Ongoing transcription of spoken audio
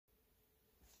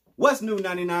What's new,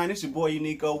 99? It's your boy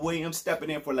Uniqo Williams stepping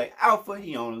in for Late Alpha.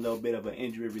 He on a little bit of an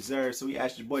injury reserve, so we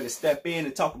asked your boy to step in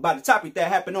and talk about the topic that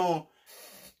happened on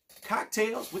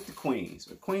Cocktails with the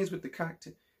Queens. Or Queens with the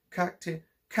Cocktails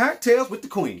with the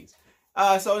Queens.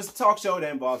 So it's a talk show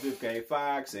that involves Vivica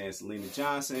Fox and Selena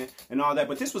Johnson and all that.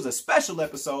 But this was a special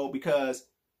episode because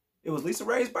it was Lisa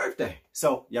Raye's birthday.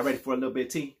 So y'all ready for a little bit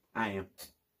of tea? I am.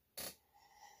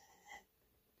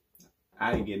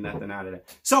 I didn't get nothing out of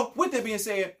that. So with that being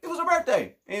said, it was her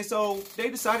birthday. And so they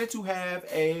decided to have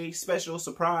a special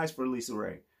surprise for Lisa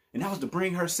Raye. And that was to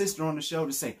bring her sister on the show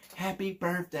to say, happy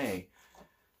birthday.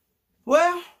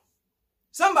 Well,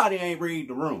 somebody ain't read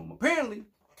the room. Apparently,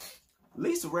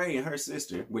 Lisa Raye and her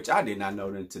sister, which I did not know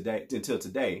until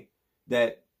today,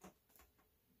 that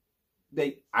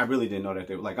I really didn't know that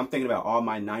they were, like, I'm thinking about all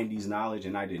my 90s knowledge,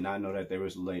 and I did not know that they were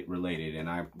related, and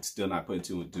I'm still not putting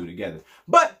two and two together.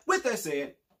 But with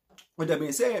that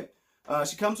being said,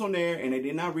 she comes on there, and they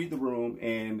did not read the room,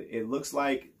 and it looks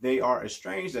like they are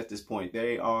estranged at this point.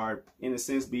 They are, in a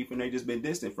sense, beefing. They've just been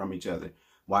distant from each other.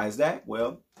 Why is that?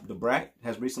 Well, the Brat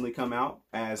has recently come out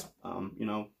as,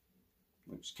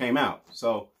 she came out.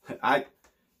 So,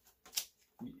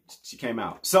 she came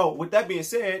out. So, with that being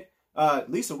said,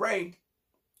 Lisa Raye,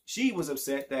 she was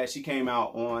upset that she came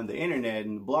out on the internet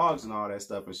and blogs and all that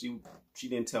stuff, and she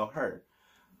didn't tell her.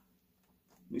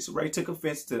 Lisa Raye took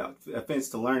offense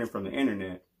to learning from the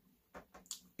internet,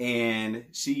 and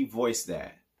she voiced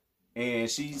that. And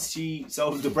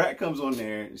so the Brat comes on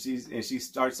there, and she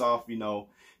starts off,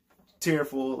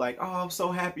 tearful, like, oh, I'm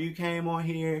so happy you came on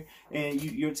here, and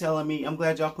you're telling me, I'm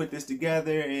glad y'all put this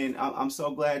together, and I'm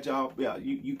so glad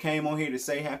you came on here to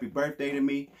say happy birthday to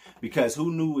me, because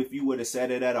who knew if you would have said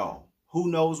it at all?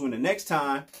 Who knows when the next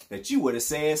time that you would have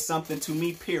said something to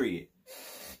me, period.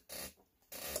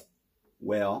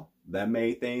 Well, that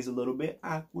made things a little bit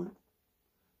awkward.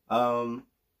 I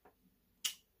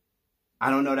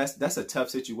don't know, that's a tough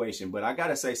situation, but I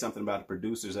gotta say something about the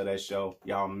producers of that show.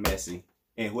 Y'all messy.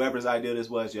 And whoever's idea this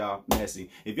was, y'all messy.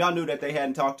 If y'all knew that they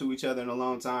hadn't talked to each other in a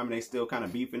long time and they still kind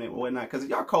of beefing it and whatnot, because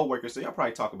y'all co-workers, so y'all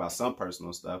probably talk about some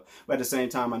personal stuff. But at the same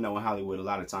time, I know in Hollywood, a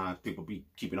lot of times people be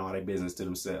keeping all their business to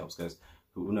themselves because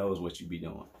who knows what you be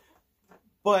doing.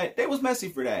 But they was messy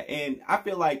for that. And I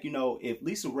feel like, if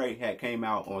Lisa Raye had came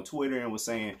out on Twitter and was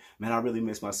saying, man, I really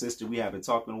miss my sister. We haven't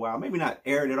talked in a while. Maybe not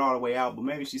aired it all the way out, but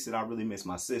maybe she said, I really miss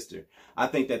my sister. I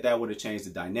think that would have changed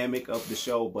the dynamic of the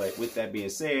show. But with that being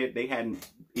said, they hadn't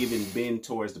even been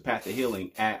towards the path of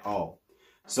healing at all.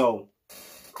 So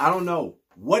I don't know.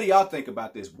 What do y'all think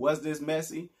about this? Was this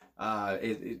messy?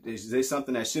 Is this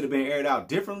something that should have been aired out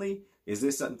differently? Is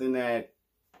this something that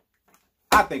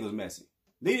I think was messy?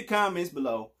 Leave the comments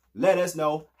below. Let us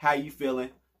know how you feeling.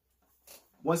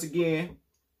 Once again,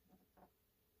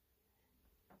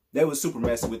 they was super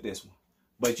messy with this one.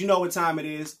 But you know what time it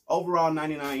is. Overall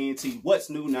 99 ENT.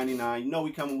 What's new 99? You know we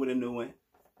coming with a new one.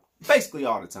 Basically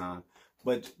all the time.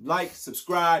 But like,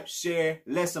 subscribe, share,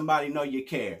 let somebody know you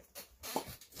care.